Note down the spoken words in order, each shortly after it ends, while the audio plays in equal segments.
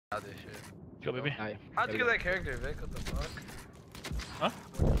This shit. Go, baby. How'd you get that character, Vic? What the fuck? Huh?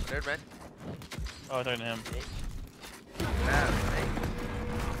 Nerd man. Oh, I'm talking to him.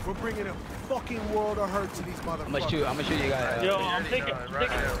 We're bringing a fucking world of hurt to these motherfuckers. I'm gonna shoot you guys. Yo, I'm taking. Russ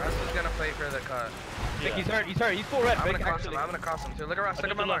is gonna play for the cut. Vic, he's hurt. He's full red. I'm gonna cost him too. Look at Russ.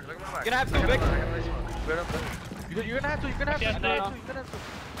 Look at my mark. Look at my mark. You're gonna have to, Vic. You're gonna have to. You're gonna have to.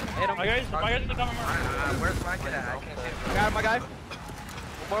 Hit him. My guys are coming more. Where's my kid at? I can't see him. Got him, my guy.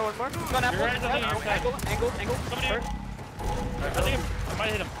 One more. He's gonna have angle. Somebody here. I think I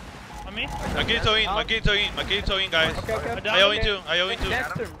might hit him. On me? My game's all in, guys. Okay. I owe in two. Okay.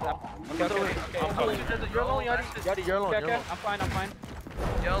 You're alone, Yachty. You're alone. Okay. I'm fine.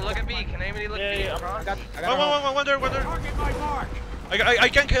 Yo, look at me. Can anybody look at me? I got One there. I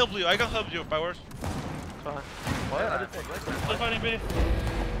can't help you. I can help you, Powers. What? Still fighting B.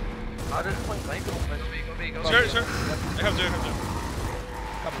 I'll just play blank. Go. Sure. I have to.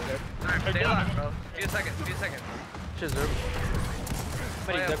 couple there. Alright, stay alive, bro. Few seconds. Shit, Zerb.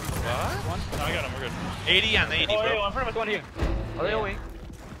 What? No, I got him. We're good. 80 and 80, Oh, bro. yo, in front of us, one here. Are they owing?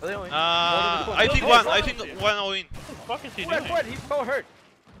 I think one all in. What the fuck is he What? doing? He's so hurt.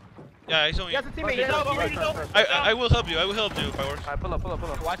 Yeah, he's all He in. has a teammate. I will help you. Powers. Alright, pull up.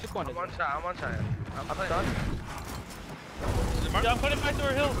 Watch your corner. I'm one shot. I'm done. Yeah, I'm putting back to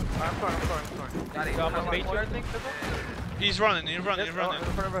our hill. I'm sorry. So I'm gonna bait you, I think. He's running. In front of a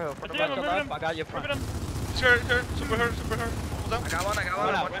hill. I did him. I got your front. Sure. Super hurt. Hold on. I got one.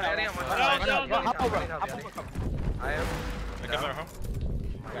 One daddy, I'm one shot. Hop over. I am. I got better, huh?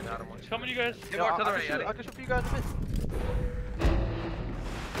 I got him one. Coming, you guys. Get more to the right, Yachty. I can shoot for you guys a bit.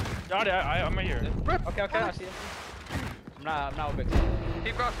 Yachty, I'm right here. Okay, I see it. I'm not big.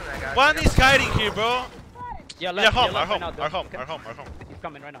 Keep crossing that guy. One is hiding here, bro. Yeah, Our home. He's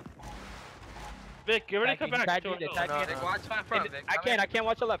coming right now. Vic, get ready to come back. Tagging, Chill, they're tagging. Vic, watch my front, Vic. I can't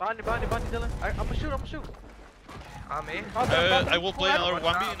watch the left. Behind you, Dylan. I'm gonna shoot. On me. I will play another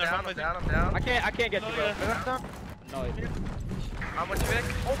 1v in the front. I'm down. I can't get you, bro. No. How much, Vic?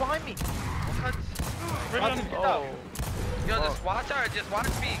 Oh, behind me. What? Oh. Yo, just watch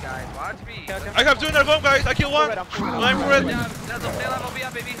B, guys. Watch B. I have two in the home, guys. I killed one. I'm full red. Yeah, that's a stay level B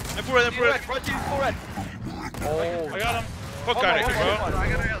up, baby. I'm full red. Full red. I got him. Fuck out of here, bro. I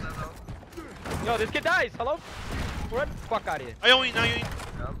got a rail, Dezo. Yo, this kid dies. Hello? Full red. Fuck out of here. I owe in. Right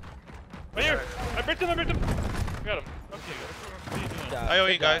here. I bricked him. Got him. Okay. I owe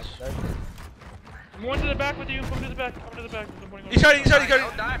in, guys. I'm going to the back with you. Come to the back. He's hiding. We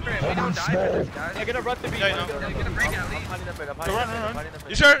don't die for it. We don't die for this, guys. They're gonna run to me. Yeah, I know. They're gonna break at least. Run.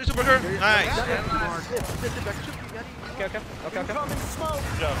 You sure? Super hurt. Nice. Okay. Good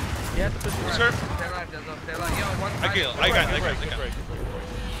job. You sure? Stay alive, Dezo. Stay alive. Yo, one I kill. I got.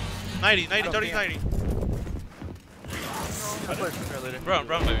 90, 30, 90.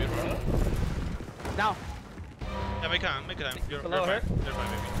 Run, baby. Now. Yeah, make time. You're Hello, fine. You're fine,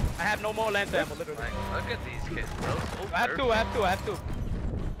 baby. I have no more lance ammo, literally. Look at these kids, bro. I have two.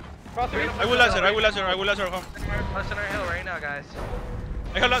 Cross the I will laser home. Pushing our hill right now, guys.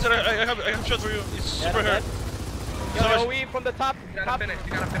 I have laser. I have shot for you. It's super hurt. Yo, we from the top. You gotta finish it.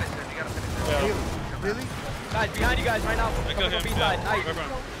 Yeah. Really? Guys, behind you guys right now. I killed him. B-side. Nice.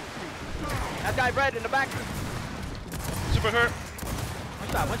 That guy red in the back. Super hurt. One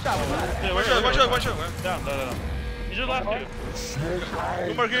shot. Yeah, One shot. Down. He's your last two.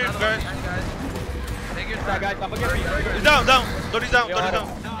 One more here, guys. Take your Guys, time. I'm gonna get me. He's down. Doty's down.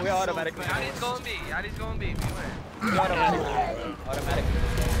 We automatically. Yachty's going B. We win. We automatic.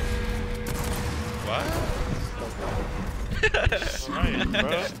 What? Alright, bro.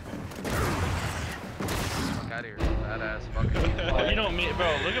 Fuck out of here. Badass. Fuck. Oh, you know me, bro.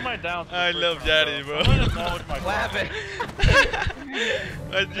 Look at my down. I love Yachty, bro. I wanna acknowledge my What happened?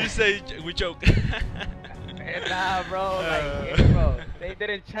 What did you say? We choke. Nah, bro. They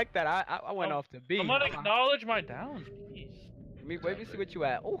didn't check that. I went off to B. I'm gonna acknowledge my downs, please. Wait, me see what you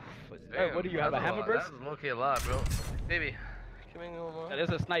at. Oof. Damn, What do you have? A hammer burst? That's low-key a lot, bro. Baby. Give me a little more. That is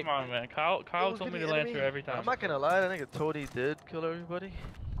a snipe. Come on, man. Kyle told me to Lancer every time. I'm not gonna lie, I think Tony did kill everybody.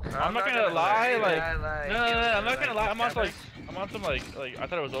 I'm not gonna lie, like, no, I'm not gonna lie. I'm on some like I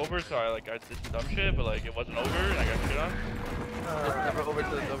thought it was over, so I did some dumb shit, but like it wasn't over, and I got shit on. Never over to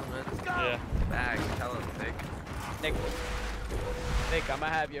the government. Yeah. Bags, tell him, Nick. Nick, I'm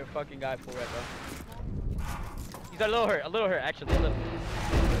gonna have your fucking guy full red, bro. He's a little hurt, actually.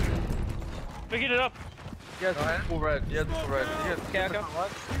 Picking it up. Yes, full red. Yes, full red. Okay. I got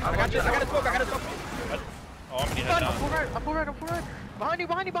a smoke. Oh, I'm gonna head down. I'm full red. Behind you.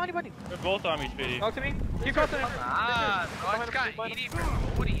 They're both on me, Speedy. Talk to me. Keep crossing. I just got 80 for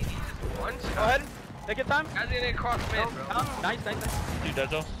Woody. He's just one shot. Go ahead. Take your time. Guys, they didn't cross mid, bro. Nice. Dude,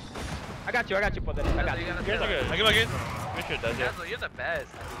 Dezo. I got you, for this. I got you. You guys are good. I give again. Good shit, Dezo. Dezo, you're the best.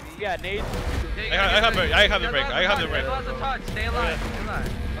 Yeah, nades. I have the break. I have the break. Dezo has a touch. Stay alive. Stay alive.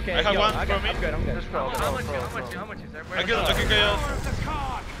 Okay, I have one I'm for me. good. How much is there? I can kill.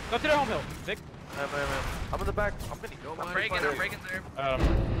 Go to the home hill, Vic. I'm in the back. I'm I'm breaking there. I'm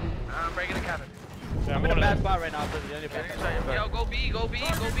breaking the cabin. Yeah, I'm in a bad spot right now. Yo, go B.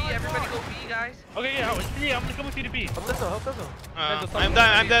 Everybody go B, guys. Okay, yeah, I'm gonna come with you to B. Help Dezo. I'm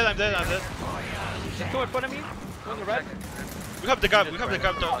dead. Just go in front of me. On the red. We have the gap.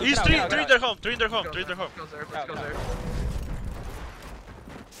 He's three in their home. Let's go there.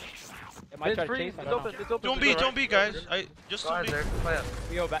 Am I trying to chase? I don't know. It's open. Don't be, guys. Just Go don't ahead, be. Zerg. Play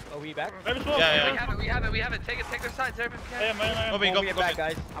up. We back? Yeah. We have it. Take their side, Zerg. Yeah, Go B, I'm go moving B. back,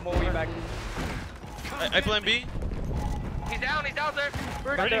 guys. I'm moving back. I plan B. He's down, Zerg.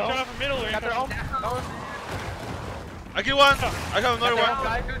 We're getting shot from middle. Got their home. I kill one. I have another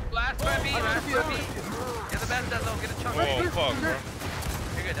one. Dude, last by B. You're the best, Dezo. Get a chunk. Oh fuck, bro.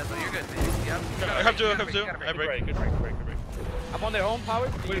 You're good, Dezo. You're good. I have two. I break. Good break. I'm on their home, Power.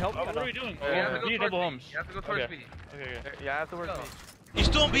 Do you help? What are we doing? You have to go B towards double B. homes. You have to go towards B. Okay. Yeah, I have to work me. He's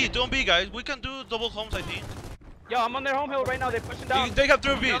don't be, guys. We can do double homes, I think. Yo, I'm on their home hill right now. They're pushing down. They have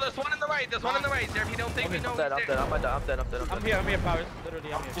 3 B. No, there's one in the right. Zerg. He don't think we know. I'm dead. I'm here, Power.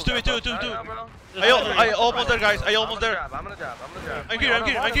 Literally, I'm here. It's 2v2. Bro. I almost there, guys. I almost there. I'm gonna drop. I'm here.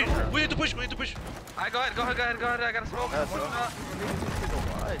 We need to push. Alright, go ahead. I gotta smoke.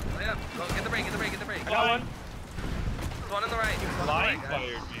 Lay up. Go, get the break. I got one. There's one in the right. Line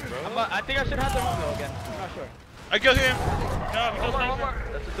fired me, bro. I think I should have their home hill again. I'm not sure. I kill him. No, because One more.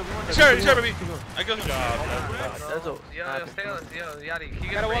 He's here, baby. I kill him. Dezo. Yo, Yachty, can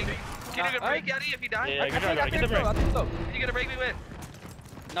you Gotta get a break? walk. Can you get a break, Yachty, if you die? Yeah, good job, I Get the think break. so. I think so. Can you get a break, we win.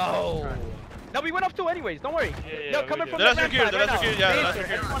 No. No, we went up 2 anyways. Don't worry. Yeah, Yo, we coming did. from The last the one here, backside the right last now. one here, yeah, the Stay last there. one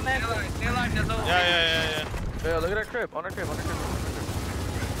here. Everyone land. Stay alive, Dezo. Yeah. Yeah, look at that crib. On our crib.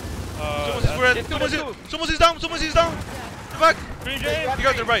 Someone is down. Back. Green James. You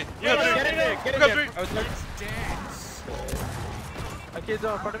got the right. You got Get in three. there. Get in got there. three. I was like, My kid's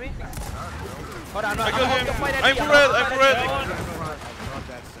in front of me. hold on. I kill him. I'm for red.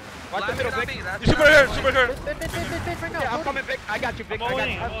 Watch the middle, Vic. He's super here. Yeah, I'm coming, Vic. I got you, Vic. I got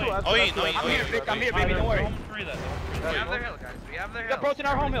you. Oh, in. I'm here, Vic. I'm here, baby. Don't worry. We have their hill, guys. We have their We're hill. approaching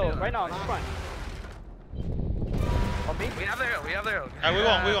our home hill right now. It's fine. On me? We have their hill. We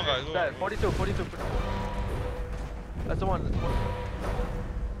won, guys. We Dead. won. 42. That's the one.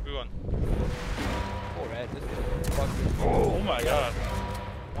 We won. Oh, red. This is fucking. Oh my god.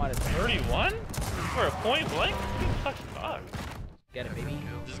 Wanted 31? For a point blank? You fucking fuck. Get it, baby.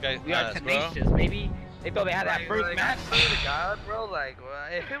 This guy. We are tenacious, baby. They thought they had that first match. I swear to God, bro, like,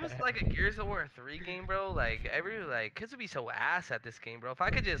 if it was like a Gears of War 3 game, bro, kids would be so ass at this game, bro. If I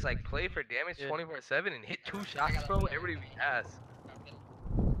could just, like, play for damage 24/7 and hit 2 shots, bro, everybody would be ass.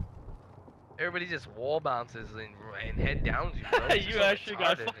 Everybody just wall bounces and head downs you, bro. It's You so actually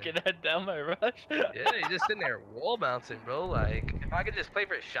got retarded. fucking head down by Rush. Yeah, you're just sitting there wall bouncing, bro. Like, if I could just play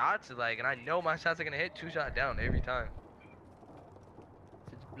for shots, like, and I know my shots are gonna hit 2 shot down every time.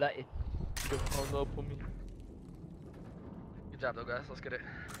 It's bloody. Oh no, pull me. Good job, though, guys. Let's get it.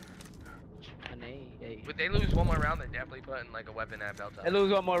 Hey. If they lose one more round, they're definitely putting like a weapon at belt top. They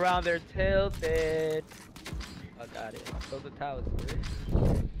lose one more round. They're tilted. I got it. Close the towers.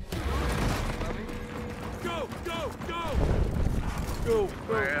 Go!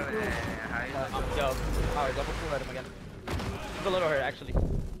 I'm dub. Alright, double full hurt him again. He's a little hurt, actually.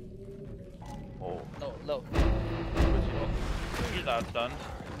 Oh. Low. He's not stunned.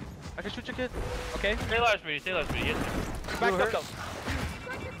 I can shoot your kid. Okay. Stay alive, speedy. Yes. Back up, though.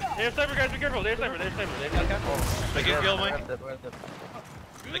 They have sniper, guys. Be careful. They have sniper. I can kill me.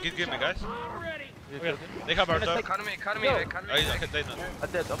 They can kill me, guys. They have our top. Economy. They know. I'm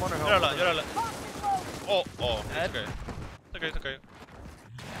dead. I'm on her You're helmet. alive. Oh, it's okay.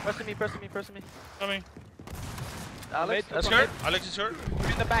 Pressing me. Coming. Alex, That's hurt. Alex is hurt.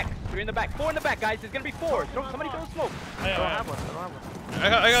 3 in the back. 4 in the back, guys. There's gonna be 4. Somebody throw smoke. I don't have one.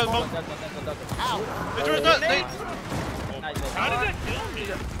 I got smoke. Ow. It's right there. Nate. Nice. How did that kill me?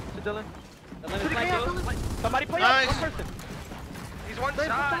 To Dylan. Somebody play Nice. up. One person. He's one shot.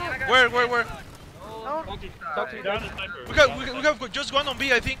 And I got Where? Oh, Down the sniper. We have just one on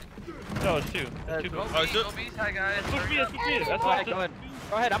B, I think. No, it's 2. That's 2 Go Oh, it's B, go B side, guys. Push me. That's Go why. ahead, go ahead.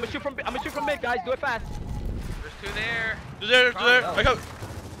 Go ahead. I'm gonna shoot from mid, guys. Do it fast. There's 2 there. To there. I have.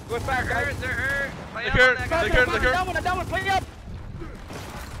 Do it fast, guys. They're hurt. Play They're up hurt. on that guy. They're hurt. Down one. Play up.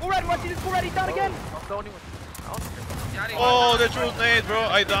 Already, watch this. Already down again. I'm the only one. Yachty, Oh, the true nade, bro.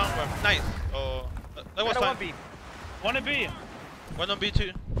 I down. Nice. Oh, that was fun. 1B. 1 and B. One on B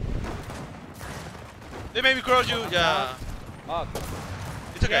too. They made me cross you. Yeah. Oh,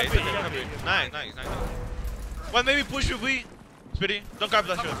 It's okay. It's Yeah, okay. yeah, It's okay. yeah. Nice. Well, maybe push you, we. Speedy, don't grab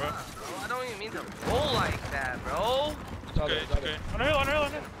that shit, bro. Bro, I don't even mean to roll like that, bro. It's okay. It's okay. On the hill, on the hill,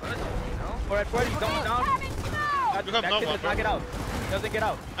 on the hill. You know? alright, Freddy, don't down. That You have no kid one, does bro. not get out. Doesn't get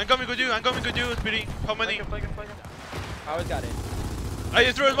out. I'm coming with you, Speedy. How many? Flank him. I always got it. I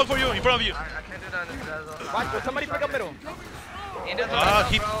just threw a smoke for you, in front of you. I can't do that in Dezo. Watch, will somebody pick up middle. He doesn't Ah,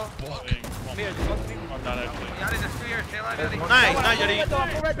 pick keep. up, bro. Come here, just watch me. I'm not actually. Yachty, there's 2 years. Stay alive, Yachty. Nice, I'm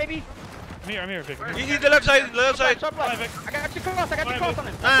Yachty. full red, baby. I'm here, Vic. I'm here. He the left side, Sharp left. I got you cross, on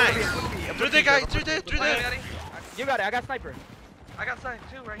him. Nice. Through the guy, through Play, the. Yachty. You got it, I got sniper. I got signed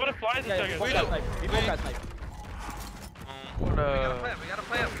too, right What a here. fly is Yeah, this we both got sniper. We both got sniper. We gotta play up. We gotta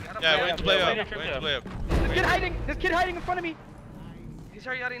play up. Yeah, we need to play yeah, up. yeah. We need to play up. This kid hiding in front of me. He's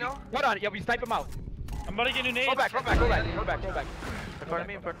hurt, Yachty, no? Hold on, yeah, we snipe him out. I'm about to get new nades. Go back. In front of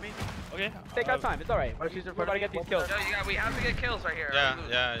me. Okay. Take our time, it's alright. What if he's in We're front about of to me? get these kills. Yo, we have to get kills right here. Yeah.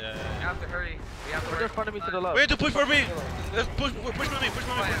 We have to hurry. We have to Put hurry. in front of me to the left. We need to push for me. Let's push with me.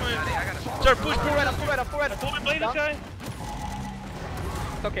 Yachty, I got it. Sir, push. Full red, I'm full red. I told him to play this guy.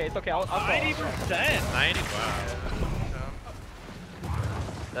 It's okay. I'll 90%. 90.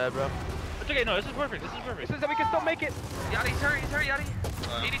 Wow. Bro. It's okay, no, this is perfect. This is that we can still make it. Yachty's hurt, Yachty.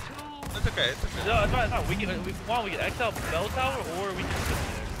 82. It's okay. It's okay. No, it's fine. We can XL bell tower or we can sit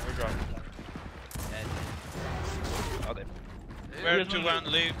there. We're dropping. Okay. We're 2 round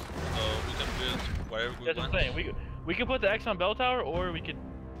lead, so we can build whatever we That's what I'm want. saying. We can put the X on bell tower or we could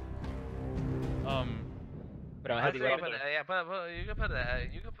But I I had think to you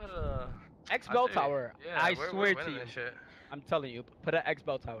can put a X bell tower. Yeah, I we're swear to winning you. this shit. I'm telling you, put an X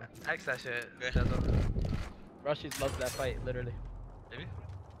bell tower. X that shit. Okay. Dezo. Rushies loves that fight, literally. Maybe.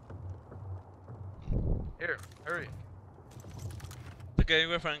 Here, hurry. Okay,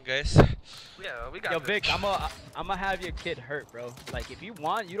 we're fine, guys. Yeah, we got Yo, this. Vic, I'ma have your kid hurt, bro. Like, if you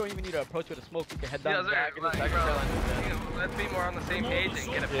want, you don't even need to approach with a smoke. You can head down. Yeah, the back. bro, let's be more on the same page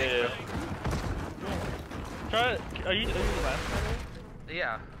and get a pick, Yeah. Try. Are you the last? bro.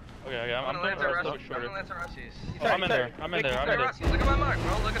 Yeah. Okay. I'm I'm going gonna to Rushies. shorter. Rushies. Oh, I'm in there. I'm in there. Look at my mark,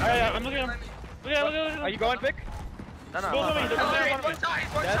 bro. Look at Yeah, I'm looking at him. Look at him. Are you going, Vic? No. Go with me. He's one shot.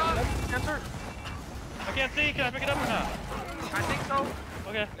 He's one shot. I can't see. Can I pick it up or not? I think so.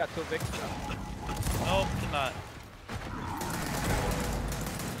 Okay. Got two, Vic. No, cannot.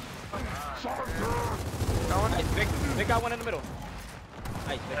 Nice, Vic got one in the middle.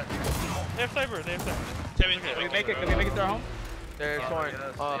 Nice, Vic. They have cyber. Can we make it? Can we make it to our home? They're short.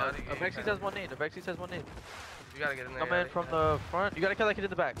 yes, Vexy says one need. You gotta get in there. Come in from the front. You gotta kill that kid in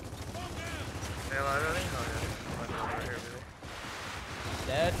the back. Stay alive, really? Oh, yeah. Right here, really.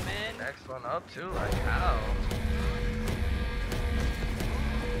 Dead man. Next one up, too. Like, how?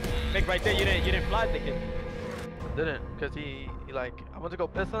 Vic, right there. You didn't fly the kid. Didn't, cause he like I went to go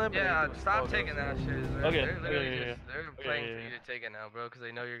pistol him. Yeah, stop taking that shit. Okay, They're literally yeah. they're Okay, playing yeah, for you to take it now, bro, because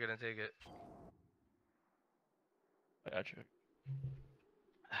they know you're gonna take it. I got you.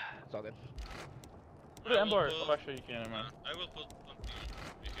 It's all good. Put an M-bar. Oh, actually, you can, man. I will put something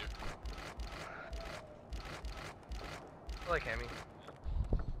here. I like Hammy.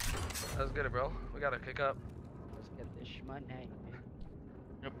 That was good, bro. We gotta kick up. Let's get this money.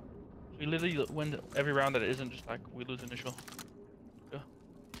 We literally win every round that it isn't just like we lose initial. Yeah,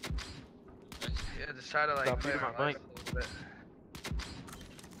 just try to like Stop play beating our my lives mic. a little bit.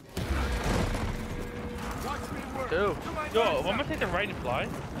 Two. Yo, I'm gonna take the right and fly.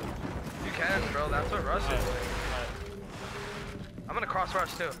 You can, bro. That's what rush is. I'm gonna cross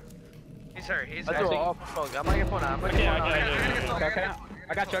rush too. He's hurt. He's Let's hurt. go off smoke. I might get phone out. I can't. Okay.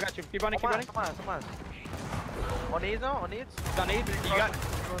 I got you. Keep running. Come on. On needs now? On needs? He's on eight. You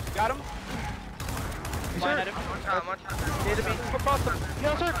got him? He's hurt. at him. One shot. Need to be. Cross him.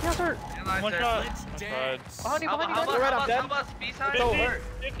 Yes, sir. One shot. I tried. Behind you. Help Red, I'm us, dead. help us. B-side. So hurt.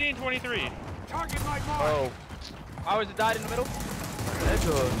 15-23. Oh. Ours died in the middle. That's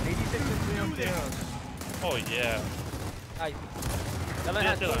good. 86 and 3 on Oh yeah. Nice. Yeah,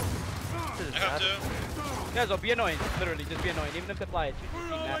 Has still there. I have to. Yeah, so be annoying. Literally, just be annoying. Even if they fly it, just be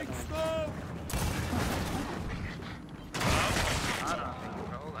mad annoying.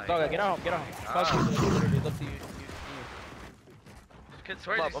 Dog, get out. Fuck you. Literally, it's up to you. Kid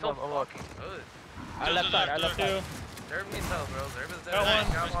Swears he's so I'm up. fucking good. Our left side. Two. Zerb needs help, bro. Zerb is there. Got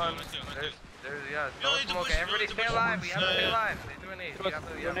one. Got one. Let's go. Yeah, You don't don't need to smoke push, it. Everybody you don't stay need to alive. push. We have to stay Yeah. alive. They threw a nade. Throw We a have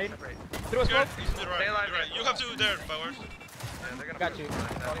to grenade. separate. Through a Good. smoke. He's to the right. Stay alive. You're right. You have to there, powers. Yeah, they're gonna Got push you. I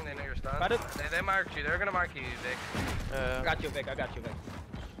think they know you're stunned. Got it. They marked you. They're gonna mark you, Vic. I got you, Vic.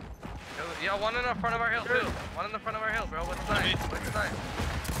 Yo, one in the front of our hill, too. One in the front of our hill, bro. What's the nine? What's the nine?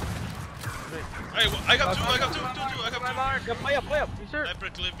 Hey, I got two. I got two. Yeah, play up. You sure? Sniper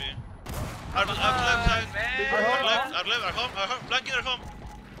clip me. Out left side. Out left. Flanking at home.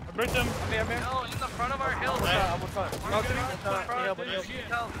 I break them. I'm here. No, in the front of our hill. I'm on front.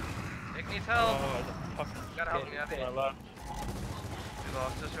 Nick needs help. Oh, fuck. Gotta help me out here. I left. We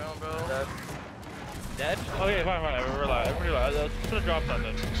lost this round, bro. Dead? Okay, fine. We're alive. Let's put a drop on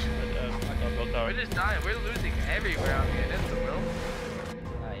them. We're just dying. We're losing everywhere out here. That's the real.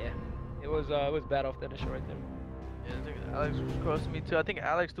 Yeah. It was bad off the initial right there. Yeah, I think Alex was close to me too. I think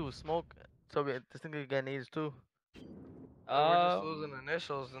Alex too was smoke. So this thing could get needs too. We're just losing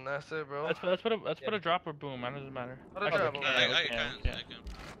initials and that's it, bro. Let's put a drop or boom. It doesn't matter. Put a Actually, drop. I can.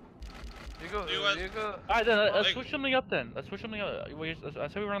 You go. Alright, then let's switch something up then. Let's switch something up. I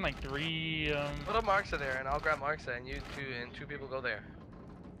said we run like 3. Put a Marksa there, and I'll grab Marksa, and you two people go there.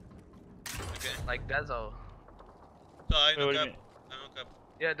 Okay. Like Dezo. So I Wait, what do you no mean? cap.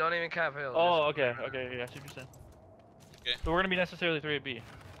 Yeah, don't even cap hill. Oh, okay. Yeah, I see what you're saying. Okay. So we're gonna be necessarily 3 at B.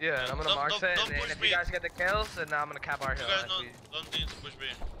 Yeah, and I'm gonna Marksa, and if you guys get the kills, then I'm gonna cap our You hill. guys don't need to push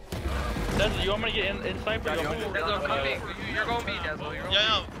me. Dezo, you want me to get in sniper? Dezo, come B. You're going B, Dezo. You're going B.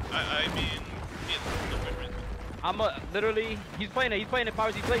 Yeah, I mean, don't push me. I'm literally. He's playing it,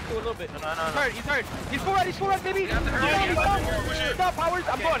 Powers. He played too a little bit. No. He's hurt. He's full red, baby. Stop, Powers.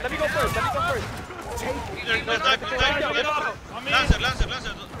 I'm going. Let me go first. Lance it.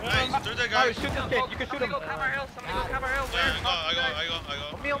 Nice. Through the guy. Powers, shoot this kid. You can shoot him. Somebody go cap our hill. I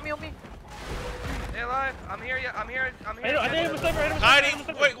go. On me. Stay alive. I'm here. I'm here. I think I'm a sniper. Hiding.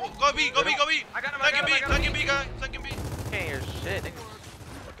 Wait, go B. I got him. Second B, guy. Second B. Can't hear shit. Nigga.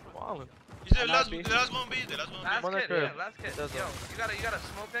 Fucking walling. He's the last one B. The last one B. Last kid. Last kid. Yo, you got a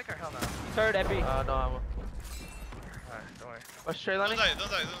smoke pick or hell no? He's hurt, FB. No, I won't. Alright, don't worry. What's straight Don't lining?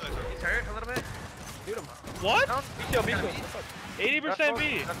 die. He's hurt a little bit. Shoot him. What? Be chill. 80%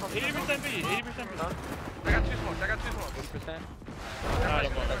 B. 80% B. I got two smokes. 1%.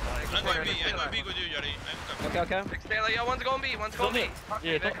 I'm going B with you, Yari. Okay. Big stay like, yo, one's going B. Yeah, Come here.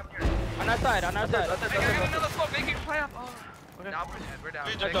 On our side. Hey, I got another smoke. They can play up. Oh. Okay. Nah, we're down.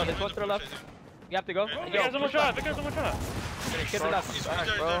 Let's go to the left. You have to go. Okay. You guys almost shot. Get the left. He's Alright,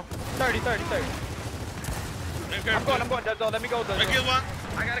 30. bro. 30. I'm going, Dezo. Let me go, I Dezo. killed one.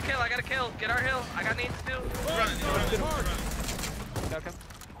 I got a kill. Get our hill. I got needs too. He's running. Okay.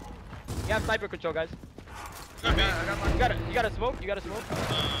 You have sniper control, guys. Got B. I got my. You got a smoke? I got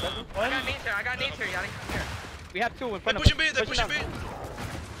needs here. Yachty, come here. We have 2 in They're front of us. pushing B. They're pushing B.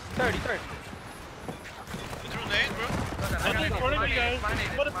 30. They threw nade, bro. I got in front of you guys. my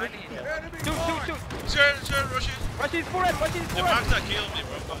needs. Shoot. Sure, Russian. Rushing full red. The Max that killed me,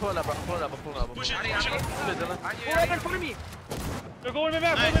 bro. I'm pulling up. Pushing. On you. Full red in front of me. They're going to the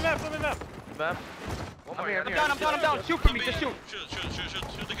map. Map. One more. I'm down. Shoot for me. Just shoot.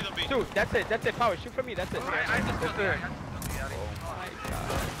 Shoot the kid on B. Shoot. That's it. Power. Shoot for me. That's it. I just killed you.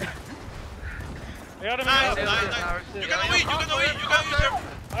 I got him. Nice. You gotta wait. You gotta use her.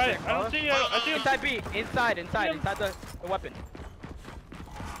 Alright, I don't see you. I see him. Inside B. Inside the weapon.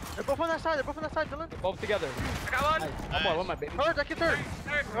 They're both on that side, Dylan. Both together. I got one. Nice. One more, baby. Hurt, that kid's hurt.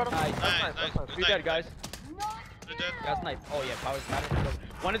 Nice. Nice. We dead, guys. They're dead. Got sniped. Oh yeah, Powers got it.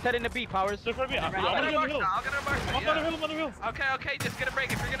 One is heading to B. Powers. They're for me. I'm I'll on get the a hill. Marksa. I'm on the hill. Okay, just get a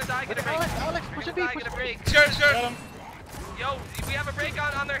break. If you're gonna die, get a break. Alex, push a B. Get a break. Sure. Got him. Yo, we have a break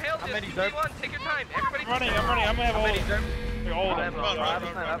on their hill. Just many, one. Take your time. Everybody. I'm running. I'm gonna have all of them. They're all of them.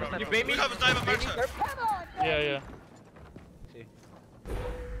 Run. You bait me? We have a sniper, Max. Yeah. See.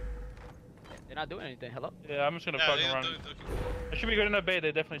 They're not doing anything. Hello? Yeah, I'm just gonna fucking run. I should be good in that bay.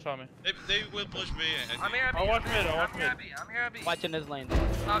 They definitely saw me. They will push me. I'm here. I'll watch mid. I'm here. Watching this lane.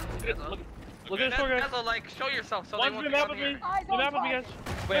 Look at this door, guys. Dezo, like, show yourself. So One's they been won't map come with me. here. The map with me, guys.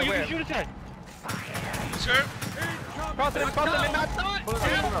 Where? You can shoot attack. Sure. Cross him.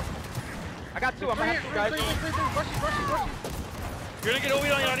 I got 2. I'm gonna have 2 guys. You're gonna get OE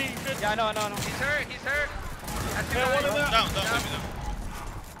on you. You should. Yeah, I know. He's hurt. That's two Yeah, one of guys. them. Down.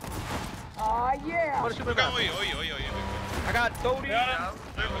 Yeah. What Look at Oi. I got Dodie. Got him.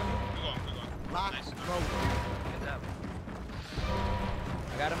 Good going. Nice.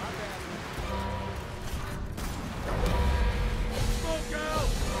 I got him.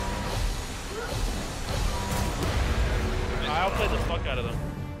 I'll play the fuck out of them.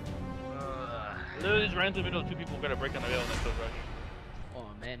 Literally just ran into the middle of 2 people who got a break on the rail and then still rush. Oh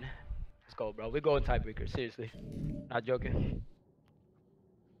man. Let's go, bro. We're going tiebreaker. Seriously. Not joking.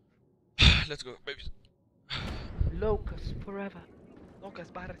 Let's go, babies. Locus forever. Locas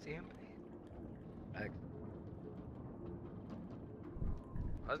para siempre.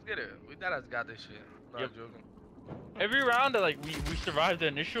 Let's get it. We thought I got this shit. Not joking. Every round that like we survive the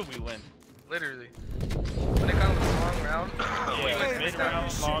initial, we win. Literally. When it comes to the long round, Yeah, mid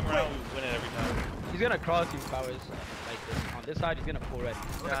round, long round, we win it every time. He's gonna cross you, Powers. Like this. On this side, he's gonna pull ready.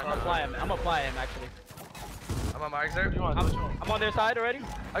 Yeah, I'm gonna fly him. I'm gonna fly him actually. I'm on Mark, sir. I'm on their side already.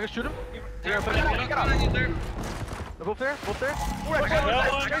 I can shoot him. Get on you, sir. They're both there. Both there.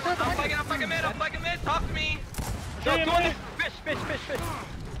 I'm fucking mid. I'm fucking mid. Talk to me. Fish.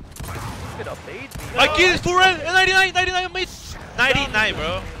 Get up, baby. My kid is full red. 99, mate. 99,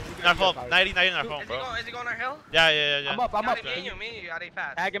 bro. Not home. 99 not home, bro. Is he going our hill? Yeah. I'm up. Me and you, Yadi,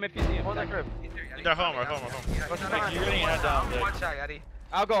 fast. Tag him if you see him. On that crib. They're home. You're getting head down. One shot, Yadi.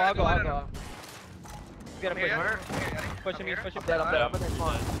 I'll go. Get him, push him. I'm dead. I'm in that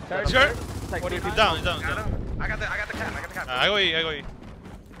spawn. Sure. He's Down. Got him. I got the cap. I go E.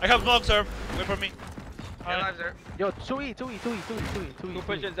 I have smoke, sir. Wait for me. Stay alive, sir. Yo, 2E. Two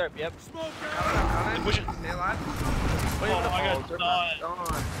pushing Zerp, yep. They're pushing. Stay alive. Oh my god,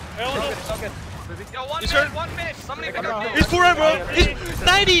 Yo, one Yes, mid, sir. one mid. Somebody pick up mid. He's full red, bro. He's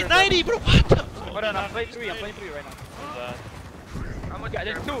 90, bro. What the? Hold on, I'm playing 3 right now. How much? Yeah,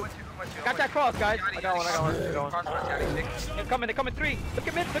 there's 2. Got that cross, guys. I got one. They're coming 3. Look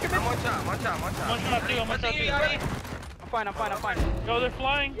at mid. One shot. One shot, too. I'm fine. Yo, they're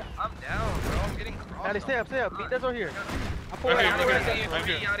flying. I'm down, bro. I'm getting crossed. Daddy, stay up. Beat Dezo here. I'm full right. I'm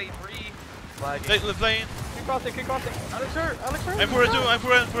here. They're playing. Keep crossing. Alex hurt. I'm full red too.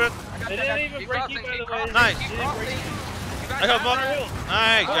 They didn't even break you, by the way. Nice. Keep crossing. I have one.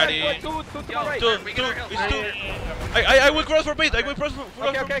 Nice, daddy. Two to my right. Two. It's 2. I will cross for bait. Okay, go ahead.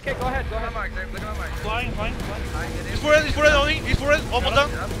 Look at Mark, look at Mark. Flying. He's full red only. He's full red. Almost down.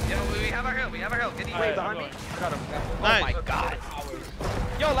 Yeah, we have our hill. Get these. Wait, behind me. Got him. Oh Nice. my god.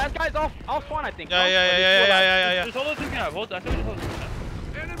 Yo, last guy's off spawn, I think. Yeah. Just hold those 2 cap. I think we just hold those 2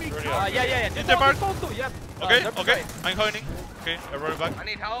 cap. Yeah. Is there Mark? Yep. Okay. I'm holding. Okay, I run it back. I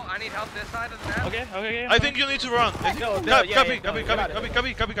need help this side of the map. Okay. I think you need to run. Copy, guys.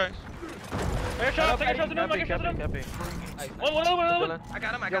 Take a shot to him. Copy. One. I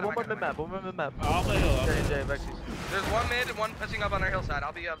got him. Yo, one more mid-map. I'll play hill. There's one mid and one pushing up on our hillside.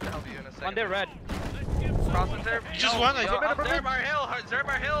 I'll be up to help you in a second. On their red. Crossing Zerb. Just one, I think. Zerb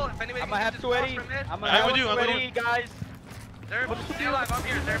our hill. If anybody I'm gonna have can just cross 280. from mid. I'm gonna I'm have with you, 280, guys. Zerb, stay alive. I'm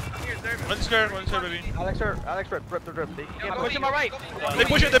here, Zerb. One square, baby. Alex hurt. Rip. I'm pushing my right. They're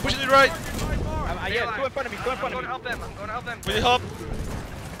pushing it right. Yeah, 2 in front of me. I'm going to help them. We need help.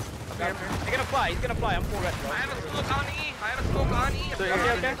 He's gonna fly. I'm full red, bro. I have a smoke on E.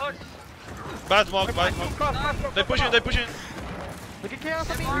 Okay. Bad smoke. Cross. They're pushing. Look at chaos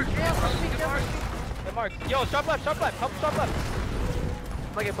on me. Hey, Mark. Yo, sharp left. Help sharp left.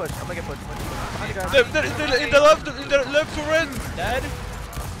 I'm gonna get pushed. They're in the left for red. Dead.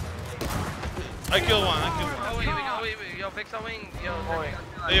 I killed one. Oh, wait. Yo, fix our wing. Yo,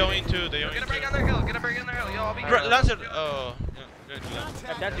 They only 2. Get a break on their hill. Yo, I'll be here. Lancer. Oh.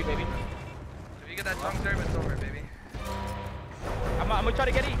 That's you, baby. If you get that chunk Zerb, it's over, baby. I'm gonna try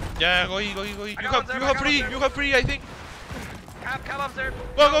to get E. Yeah, go E. You have 3, I think. Cap up, Zerb.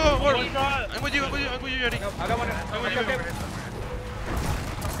 Go. One shot. I'm with you, Eddie. I got one.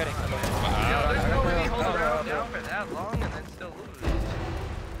 Okay. There's no way we hold around down for that long and then still lose.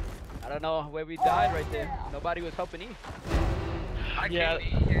 I don't know where we died right there. Nobody was helping E. I Yeah. can't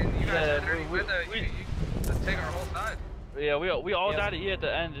eat, and you guys Yeah, literally went you take our whole side. Yeah, we all died at E at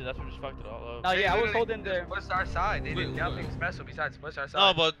the end, and that's what just fucked it all up. No, yeah, I was Literally holding there. pushed our side. They did nothing special besides push our side.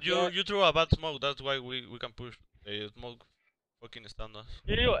 No, but you threw a bad smoke. That's why we can push. The smoke fucking stunned us.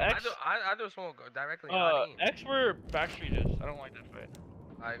 Yo, I X. do smoke directly on E. X where backstreet is. I don't like that fight.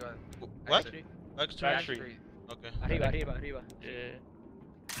 Alright, go ahead. What? Backstreet. Backstreet. Okay. Arriba. Yeah.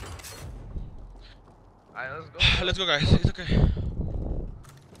 Alright, let's go. Let's go, guys. It's okay.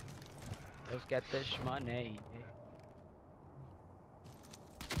 Let's get this money.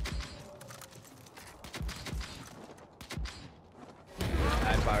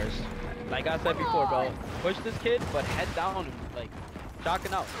 Alright, Bars. Like I said before, bro. Push this kid, but head down and like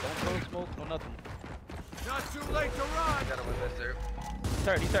shocking out. Don't throw smoke, no nothing. Not too late to run. Gotta win this, Zerb.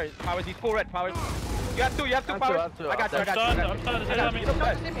 He's hurt. Powers, he's full red. Powers. You have two, Powers. I got you. I'm stunned.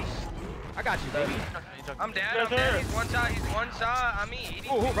 I got you, baby. I'm dead. He's one shot. On me.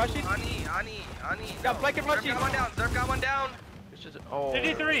 Who rushing? On E. Got flanking rushing. Zerb got one down. It's just, oh.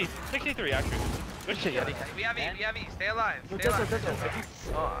 63 actually. Good shit, Yadi. We have E. Stay alive. Okay,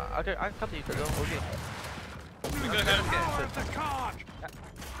 I come to you, Dezo.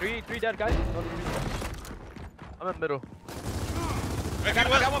 Okay. Three dead guys. I'm in the middle. I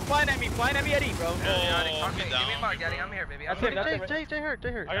got one flying at me, Eddie, bro. Give me a mark, Yadi. I'm here, baby. That's I'm it, here. that's it. Jay hurt.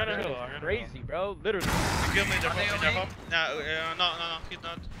 I got a hill. Crazy, bro. Literally. You killed me. They're Are they home. okay? No, he's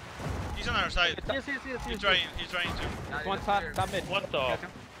not. He's on our side. He's trying to. One top mid. What the?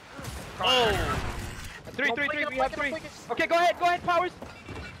 Oh! 3, we have 3. Okay, go ahead, Powers.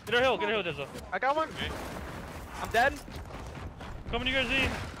 Get our hill, Dezo. I got one. Okay. I'm dead. Coming to your Z.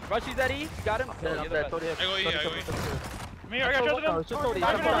 Rushie's at E. Got him. Yeah, I'm dead. Totally. I go E. Me, I got No, Dezo. it's just Tony.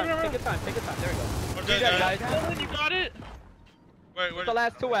 Take your time. There we go. We're Good dead, guys. guys. You got it. Where? Where's the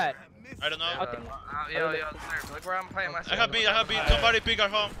last 2 at? I don't know. Yo, look where I'm playing myself. I have B. Somebody pick our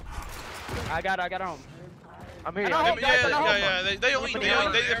home. I got home. I'm here. I know. Yeah. They only. They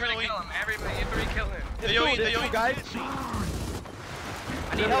definitely. Kill him. Everybody, you 3 kill him. They only. Guys.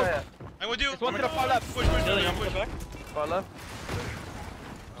 I need help. I'm with you. There's one to the far left. Push. Dylan, I'm coming back. Far left.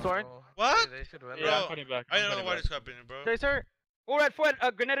 Soren. What? They should win. Yeah, I'm putting back. I don't know what is happening, bro. Chaser. All right, forward.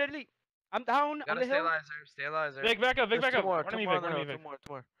 Grenade elite. I'm down on Gotta the stay hill. alive, sir. Stay alive, sir. Vic, back up. There's 2 more. One 2 of me, more. Vic. One of me, 2 Vic. more. 2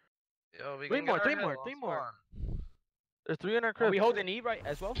 more. Yo, we Three can more, get our three hill. more, Let's three more. spawn. There's 3 in our Are crib. we holding E right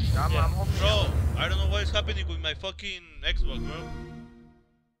as well? I'm holding. Bro, I don't know what is happening with my fucking Xbox, bro.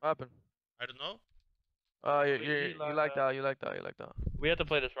 What happened? I don't know. You like that. We have to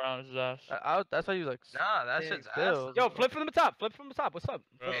play this round. This is ass. That's how you like. Nah, that shit's ass. Yo, flip from the top. What's up?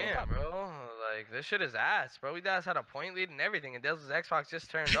 Bro. Damn, bro. Like, this shit is ass, bro. We guys had a point lead and everything, and Dezo's Xbox just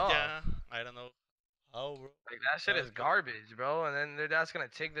turned off. Yeah, I don't know. How, bro? Like, that shit is garbage, bro. And then they're just gonna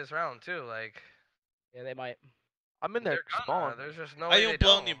take this round, too. Like, Yeah, they might. I'm in there they're spawn. gonna. There's just no I way am they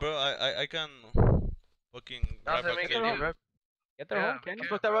don't. playing, bro. I can fucking Nothing grab a we kill. can do. Get their home, can you?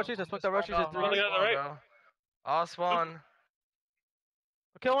 Smoke that rushes. Smoke that rushes. Spawn, There's 3. Look at the right. bro. I'll spawn.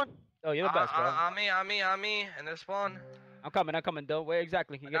 Kill one. Oh, you're the best, bro. On me, and they're spawn. I'm coming, though. Where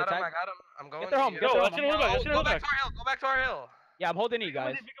exactly? Can I you get got him, attack? I'm going. their home, to get you. their Let's home. get our hill back. Let's get our Go hill back back. to our hill. Go back to our hill. Yeah, I'm holding E,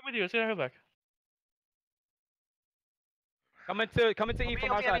 guys. Come with you. Let's get our hill back. Coming to E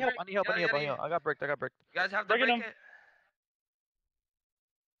from our side. I need help. I got bricked. You guys have to Breaking break them. it.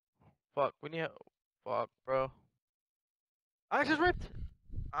 Fuck. We need help. Fuck, bro. Alex is ripped.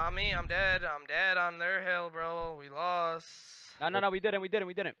 On me, I'm dead on their hill, bro. We lost. No, we didn't.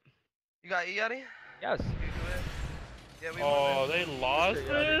 You got E, Yachty? Yes. You do it. Yeah, we Oh, won they lost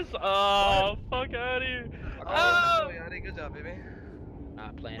this? Oh, fuck out of here. Oh, Yachty, good job, baby.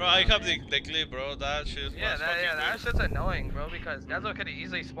 Not playing. Bro, I have the clip, bro. That shit. Yeah, was that fucking shit's annoying, bro, because Dezo could have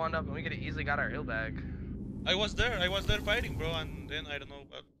easily spawned up and we could have easily got our hill back. weird. I was there fighting, bro, and then I don't know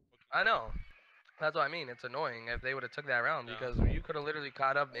what. I know. That's what I mean. It's annoying if they would have took that round Yeah. because you could have literally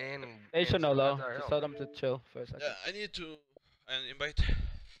caught up in. And They should know, though. got our Just hill. tell them to chill for a second. Yeah, I need to invite.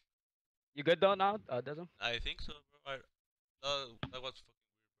 You good, though, now, Dezo? I think so, bro. That was fucking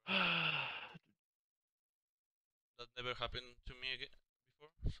weird, bro. That never happened to me again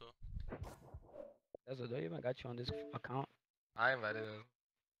before, so. Dezo, don't even got you on this account. I invited him.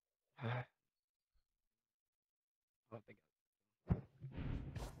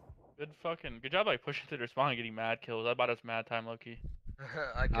 Good job, like pushing through their spawn and getting mad kills. That bought us mad time, low-key.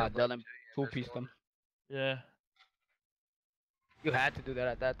 I killed Dylan, them. 2-pieced them. Yeah. You had to do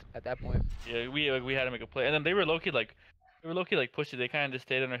that at that point. Yeah, we had to make a play, and then they were low-key like pushing. They kind of just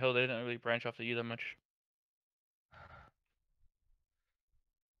stayed on their hill. They didn't really branch off to E that much.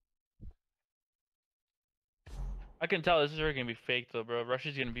 I can tell this is already gonna be fake though, bro. Rush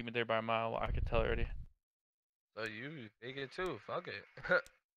is gonna beat me there by a mile. I can tell already. So you take it too. Fuck it.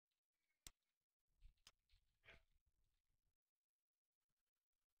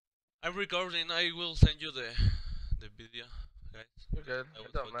 I'm recording. I will send you the video, guys. You're good. I It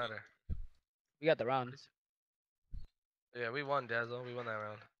was don't fucking- matter. We got the round. Yeah, we won, Dezo. We won that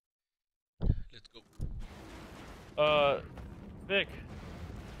round. Let's go. Vic.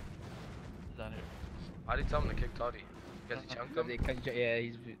 He's down here. Why'd he tell him to kick Toddy? Because he chunked him? Yeah,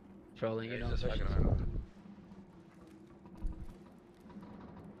 he's trolling, Yeah, you he's know. just fucking around.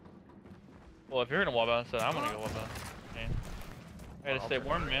 Well, if you're gonna wall bounce, then I'm gonna go wall bounce. Okay. I gotta I'll stay turn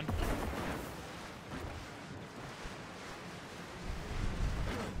warm, around. man.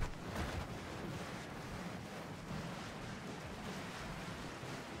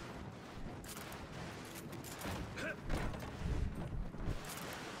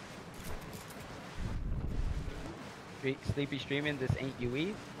 Sleepy streaming, this ain't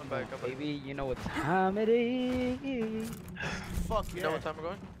UE. Come back. Baby, you know what time it is. Fuck. You know what time we're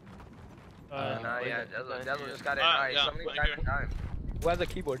going? Nah, yeah, Dezo just got it Ah, nice. yeah, Somebody thank got you. it time. Who has a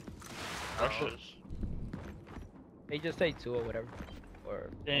keyboard? Rushes. They just say 2 or whatever. Or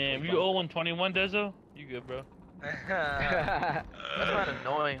Damn, you 0-121, Dezo? You good, bro? That's not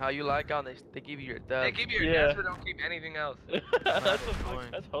annoying. How you like how they give you your death. They keep your Yeah. desk, but don't keep anything else. That's a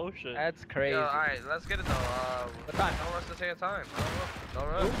annoying. that's whole shit. That's crazy. Yo, alright, let's get it though. What time? Don't rush to say a time. Don't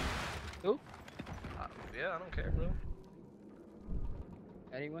rush. Who? Yeah, I don't care, bro.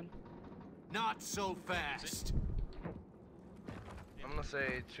 Anyone? Not so fast. I'm gonna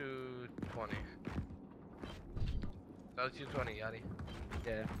say 220. That was 220, Yachty.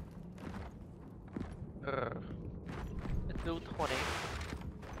 Yeah. 220.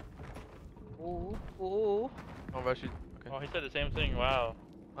 Ooh. Oh, rush you. Okay. Oh, he said the same thing. Wow.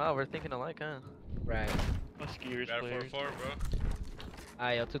 Wow, we're thinking alike, huh? Right. Us skiers Got a players. 4-4, bro.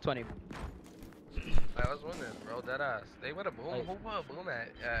 Alright, yo, 220. I was wondering, bro, dead ass. They would have boom. Like- Who put a boom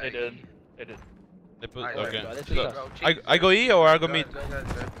at? They did. They did. They put, Alright, okay. bro, this So, is Bro, I go E or I go mid? Go ahead,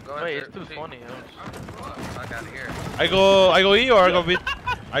 Wait, sir. it's 220. Fuck out of here. I go E or I go mid?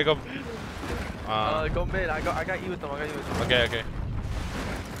 I go. Go mid. I got you with them. Okay, okay.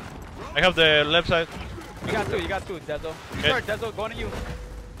 I have the left side. You got two, Dezo. Okay. Start, Dezo, going to you.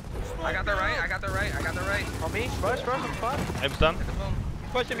 I got the right. On me? Rush, I'm fine. I'm stunned. Hit the boom.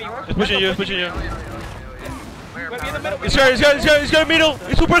 Pushing me. It's pushing you, it's pushing you. Where, Wait, be in the power? middle. It's got middle.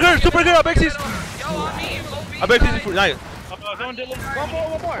 It's super good, Abexis. Yo, on me, low B. Abexis is nice. Someone did it. One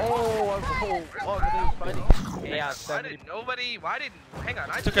more. Oh, fighting. Yeah, Why did nobody? Hang on.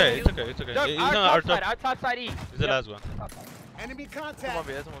 It's okay, it's okay, it's okay. Yo, It's our not our top side, top. our top side E. It's the last one. Enemy That's one contact.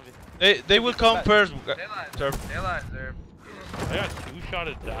 v, that's one v. They will come first. Stay alive. Sir. Stay alive, sir. I got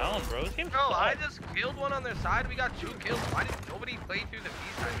two-shotted down, bro. This game's Bro, I sucks. just killed one on their side. We got 2 kills. Why didn't nobody play through the B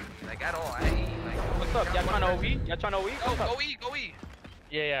side with me? Like, at all. What's up? Y'all trying to OE? Y'all trying to OE? Go, go E, go E.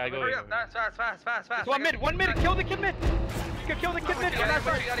 Yeah, I go. Hurry up. Fast. It's one mid. Kill the kid mid. You can kill the kid mid.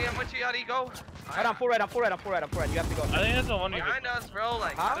 How much you gotta go? Alright, I'm full right. You have to go. I think that's the one you Behind us, bro.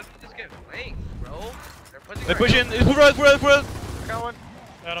 Like, Huh? how did we just get flanked, bro? They're pushing. It's full red. I got one.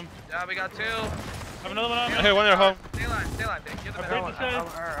 got him. Yeah, we got 2. Have another one on me. Okay, one at home. Stay alive, big. Kill the I'm middle.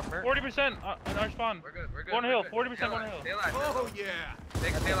 hurt. I'm hurt. 40% on our spawn. We're good. One hill, we're 40% Stay one alive, hill. Stay alive. Oh yeah.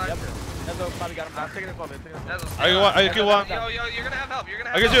 Big, stay alive. Dezo probably got him I'm back. taking it from me. I kill one. Yo, you're gonna have help. You're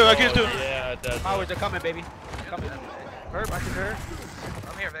gonna I have kill help. 2. Yeah, that's Powers are coming, baby. Coming. Hurt, I can hurt.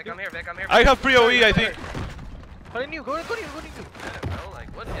 I'm here, Vic. I have 3 OE, I think. Go to you. Bro, like,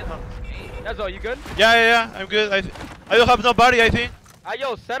 what is this game? Dezo, you good? Yeah. I'm good. I don't have nobody, I think.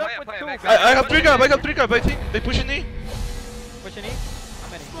 Yo, set up Play it, with play it, 2. back. guys. I have 3 cap. I think. They pushing me. Pushing E. How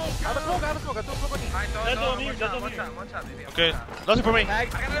many? I have a smoke. I have a smoke on you. Alright, That's no, on me, that's on me. one shot, baby. Okay. One shot. Nothing for me. Tag.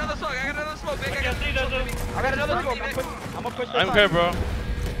 I got another smoke, Vic. I can't see Dezo. I got another smoke. I'm gonna push this I'm side. okay, bro. I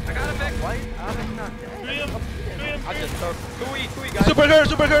got him, Vic. Why? I'm not dead. Three him. I just took 2E, guys.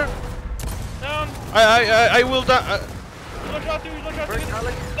 Super her. Down. I will die. One shot, two. First,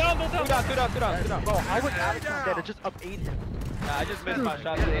 Alex. Down. Two down. Bro, how was Alex not dead? It just up 8 him. Nah, I just missed my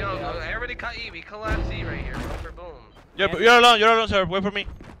shot. Yo, everybody cut E. We collapse E right here. Go for boom. You're alone, sir. Wait for me.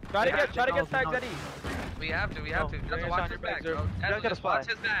 Try to get tags at E. We have to. Just bring watch us his on back, your bro. back, Zerb. Just watch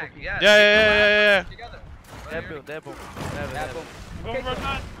his back. Yeah. Yeah. Together. Dead boom. Going for a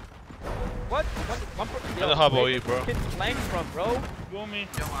shot. What? That's a hot boy, bro. Kid flanked from, bro. Go me.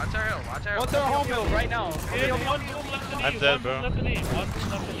 Yo, watch our hill. Go to our home hill right now. Yeah, one boom left in E. I'm dead, One bro. boom left in E. One boom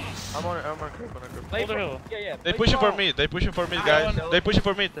left in E. I'm on group. Play Hold the for- hill. Yeah. They play pushing for all. me. Guys. They pushing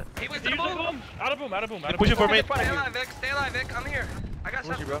for me. He was Use the the boom. boom. Out of boom. They pushing for me. Stay alive, Vic. I'm here. I got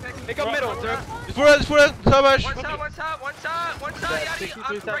shots, bro. Vic. Pick up middle, sir. It's for us. Savage. One shot. Yachty, I'm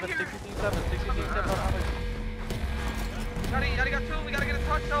 63-7, right here. 63-7. Yachty got 2. We gotta get a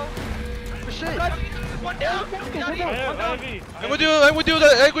touch, though. Oh, shit. One down. Yachty. Yeah, I'm with you,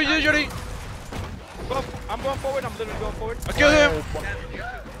 Jody. I'm going forward. I'm literally going forward. I killed him.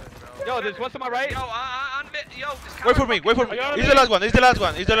 Yo, there's one to my right. Yo, on mid. Yo, just Wait for me. He's the last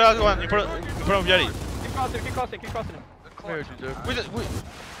one. In front of Jody. Keep crossing him.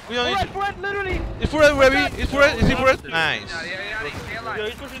 We don't need to. Forward, literally. It's for us, baby. Is he for us? Nice. Yachty, stay alive. Yo,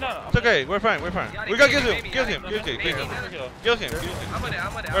 he's pushing down. It's okay. We're fine. We gotta kill him. Kill him. Baby, Kill. I'm with it.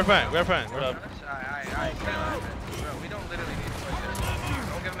 We're fine. Alright, bro. We don't literally need to push this.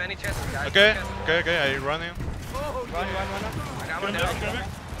 Don't give him any chances, guys. Okay. Are you running? I got one down.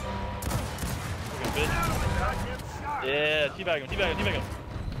 Yeah, teabag him.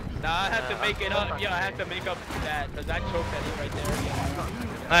 Nah, I have to make it up. Yeah, I have to make up that because I choked at it right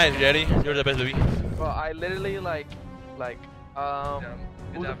there. Nice, Jody. You're the best, baby. Bro, I literally who's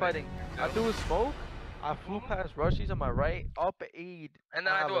the fighting? I do a smoke. I flew past rushies on my right, up aid, And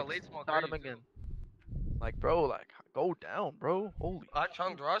then I do a late smoke. shot him again. Like, bro, go down, bro. Holy. I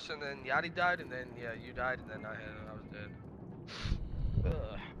chunked Rush, and then Yachty died, and then you died, and then I was dead.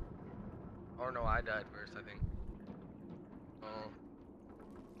 Ugh. Or no, I died first, I think.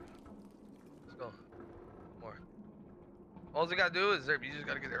 Let's go. More. All you gotta do is Zerb, you just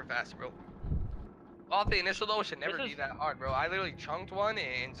gotta get there fast, bro. Off the initial though should never be that hard, bro. I literally chunked one,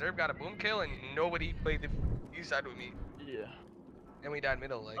 and Zerb got a boom kill, and nobody played the east side with me. Yeah. And we died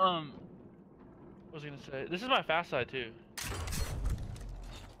middle, like. What was I gonna say? This is my fast side too.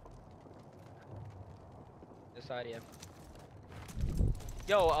 This side, yeah.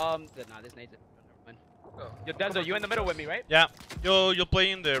 Yo, nah, this nade's it. Never mind. Yo, Dezo, you in the middle with me, right? Yeah. You're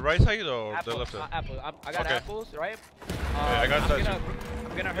playing the right side or Apple, the left side? apple. I got Okay. apples, right? I got that too.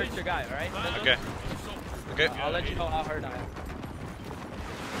 I'm gonna hurt your guy, alright? Okay. Okay. I'll let you know how hurt I am.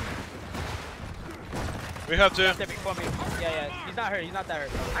 We have to. Step before me. Yeah, he's not hurt. He's not that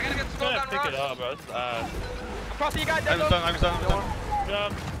hurt. I gotta get I'm smoke gonna on pick it Rush. up, bro. This is I'm crossing you guys, I'm Dezo. done. I'm done. I'm done.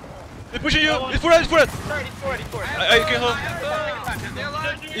 Jump. They're pushing you. It's for it. It's for it. He's forward. I can hold. Stay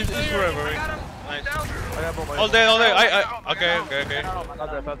alive. It's forever. I Right? got him. Nice. Down. I got bomb. All day. All day. Okay.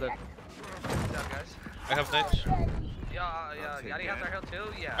 Not that. Good job, guys. I have nades. Yeah. Yachty has our health too.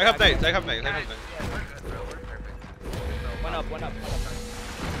 Yeah. I have nades. I have nades. Yeah, we're good, bro. We're perfect. So, One up.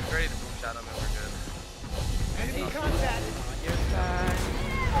 ready to boom shot him and we're good. Enemy contact. On your side.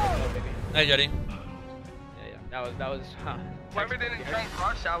 Oh, baby. Hey, Jetty. Yeah. That was. Whoever didn't chunk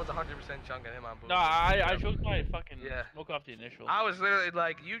Rush, I was 100% chunking him on boom. No, I choked my fucking smoke off the initial. I was literally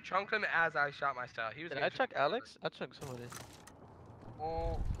like, you chunked him as I shot my style. He was. Did I check Alex? I checked somebody.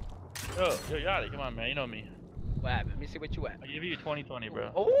 Oh. Yo, Yachty, come on, man. You know me. What happened? Let me see what you at. I give you 20/20,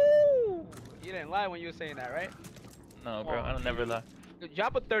 bro. Oh! You didn't lie when you were saying that, right? No, bro. I don't never lie.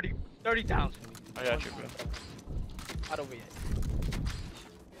 Drop a 30 downs for me. I got you, bro. Out over here.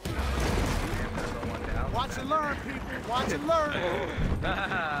 Watch and learn, people. Watch and learn.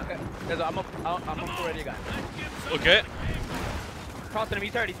 Dezo, I'm up already, you guys. Okay. Crossing him,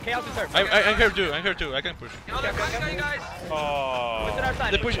 he's hurt. Chaos is hurt. I'm here too. I'm here too. I can push. Yo, they're pushing on you guys. Oh. What's in our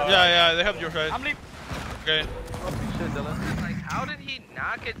side? They push. Yeah. They have your side. I'm leaving. Okay. Shit, Dylan. Like, how did he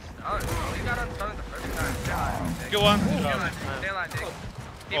not get stunned? Oh, he got unstunned the first time. Stay alive, Good one. Stay alive, Nick.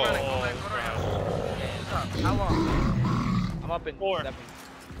 Keep running. Go back. What's up? How long? I'm up in 4. 7.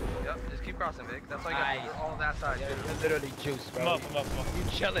 Yep, just keep crossing, Vic. That's all you got. Nice. You're all that side. Yeah, too. you're literally juice, I'm bro. up. You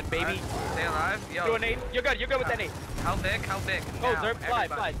chilling, baby. Alright, stay alive. Yo. Do a nade. You're good with that nade. How big? How big? Go, Now, Zerp, fly.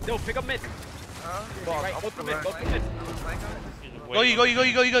 everybody. No, pick up mid. Huh? Right, go for mid, go for mid. Go, you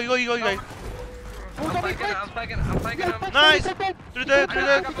guys. I'm flanking him. Nice. Through there.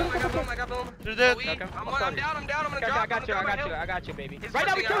 I got boom. Through there. Okay. I'm down. I'm gonna drop. I got you, baby. He's Right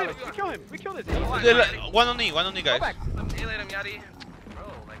now, we fucking kill out. him. We kill this. One on me, Go guys. back. Annihilate him, Yachty. Bro,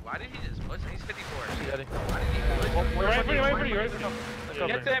 like, why did he just push? He's 54. Yachty. Why did he push? Right in front of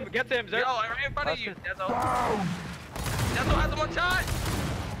you. Get to him, Zerp. Yo, I'm right in front of you, Dezo. Dezo has the one shot.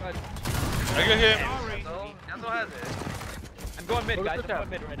 I got him. Dezo has it. I'm going mid, guys. I'm going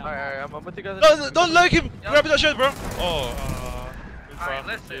mid right now. Alright, I'm with you guys. No, don't like him. Grab that shit, bro. Oh. Alright,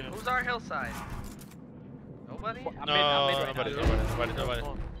 listen. Who's our hillside? Nobody? I'm mid No, right now. nobody.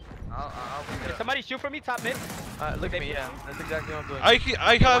 I'll pick it Can up. somebody shoot for me, top mid? Look at me, yeah. That's exactly what I'm doing.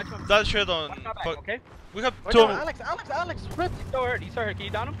 I have that shit on. Watch my back, Fuck. okay? We have Wait, two. no, Alex, rip. He's so hurt. Can you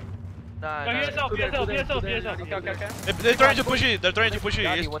down him? Nah, No, he has help. Okay. They're trying to push it.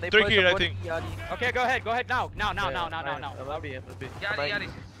 Yachty, when they It's 3 push here, I up, think. Yachty. Okay, go ahead. Now. That'll be. Yachty.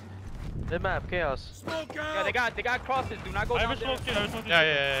 Mid map, chaos. Yeah, they got crosses. Do not go I down have a there. smoke kid.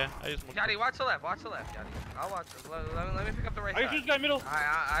 Yeah. I just moved. Yachty, watch the left, Yachty. I'll watch it. Let me pick up the right I can shoot side. this guy middle.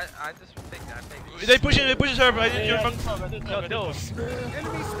 I just think that. They pushing her. I didn't Yeah, jump. No. Enemy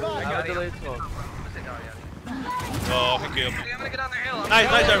spot. I have a delayed smoke. Listen, Yachty. Oh, he killed me. I'm gonna get on their hill.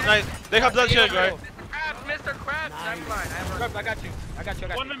 Nice. They have that shit, right? Mr. Krabs. Never mind. I got you.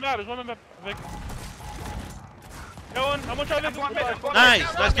 One man map. One man map. Vic. Go on. I'm gonna try Vic.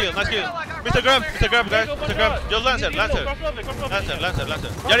 Nice kill. Mr. Grab, guys. Mr. Grab. Just Lancer. Lancer.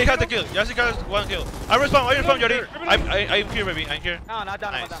 Yari has the kill. Yari has 1 kill. I respawn, Yari. I'm here, baby. I'm here. No, not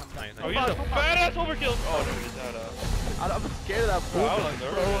down. Nice. Oh, he's a badass overkill. Oh, no, he's not. I'm scared of that Oh, I poop. was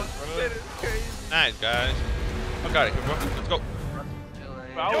nervous. Nice, guys. I got it, bro. Let's go.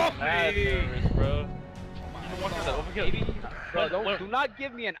 Bro, I was mad nervous, bro. You don't want that overkill. Bro, do not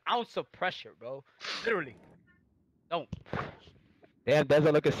give me an ounce of pressure, bro. Literally. Don't. Damn,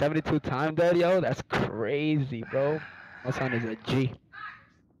 Dezo look at 72 times there, yo. That's crazy, bro. My son is a G.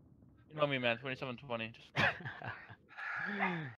 You know me, man. 27-20. Just